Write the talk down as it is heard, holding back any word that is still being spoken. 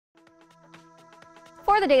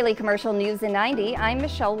For the Daily Commercial News in 90, I'm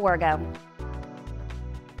Michelle Wargo.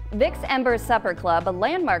 Vic's Embers Supper Club, a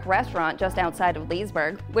landmark restaurant just outside of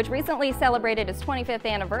Leesburg, which recently celebrated its 25th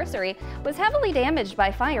anniversary, was heavily damaged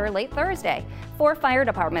by fire late Thursday. 4 fire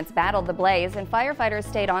departments battled the blaze, and firefighters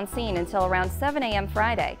stayed on scene until around 7 a.m.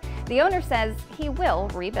 Friday. The owner says he will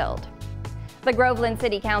rebuild. The Groveland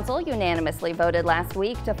City Council unanimously voted last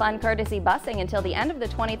week to fund courtesy busing until the end of the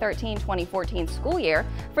 2013-2014 school year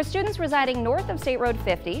for students residing north of State Road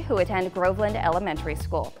 50 who attend Groveland Elementary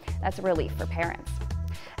School. That's a relief for parents.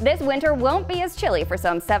 This winter won't be as chilly for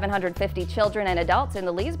some 750 children and adults in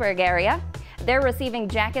the Leesburg area. They're receiving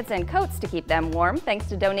jackets and coats to keep them warm thanks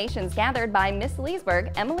to donations gathered by Miss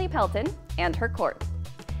Leesburg, Emily Pelton, and her court.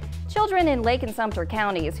 Children in Lake and Sumter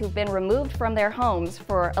counties who've been removed from their homes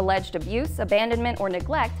for alleged abuse, abandonment, or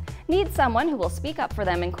neglect need someone who will speak up for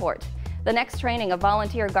them in court. The next training of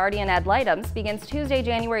volunteer guardian ad litems begins Tuesday,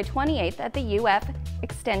 January 28th at the UF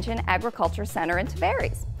Extension Agriculture Center in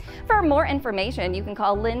Tavares. For more information, you can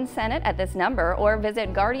call Lynn Sennett at this number or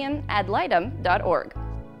visit guardianadlitem.org.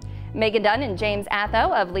 Megan Dunn and James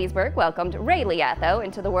Atho of Leesburg welcomed Rayleigh Atho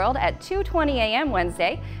into the world at 2:20 a.m.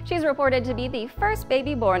 Wednesday. She's reported to be the first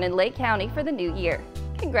baby born in Lake County for the new year.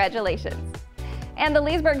 Congratulations. And the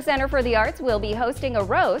Leesburg Center for the Arts will be hosting a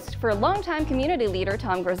roast for longtime community leader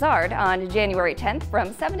Tom Grizzard on January 10th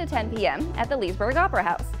from 7 to 10 p.m. at the Leesburg Opera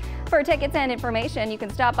House. For tickets and information, you can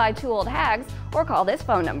stop by Two Old Hags or call this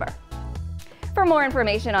phone number. For more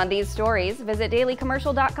information on these stories, visit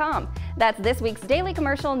dailycommercial.com. That's this week's Daily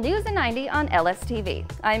Commercial News in 90 on LSTV.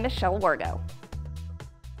 I'm Michelle Wargo.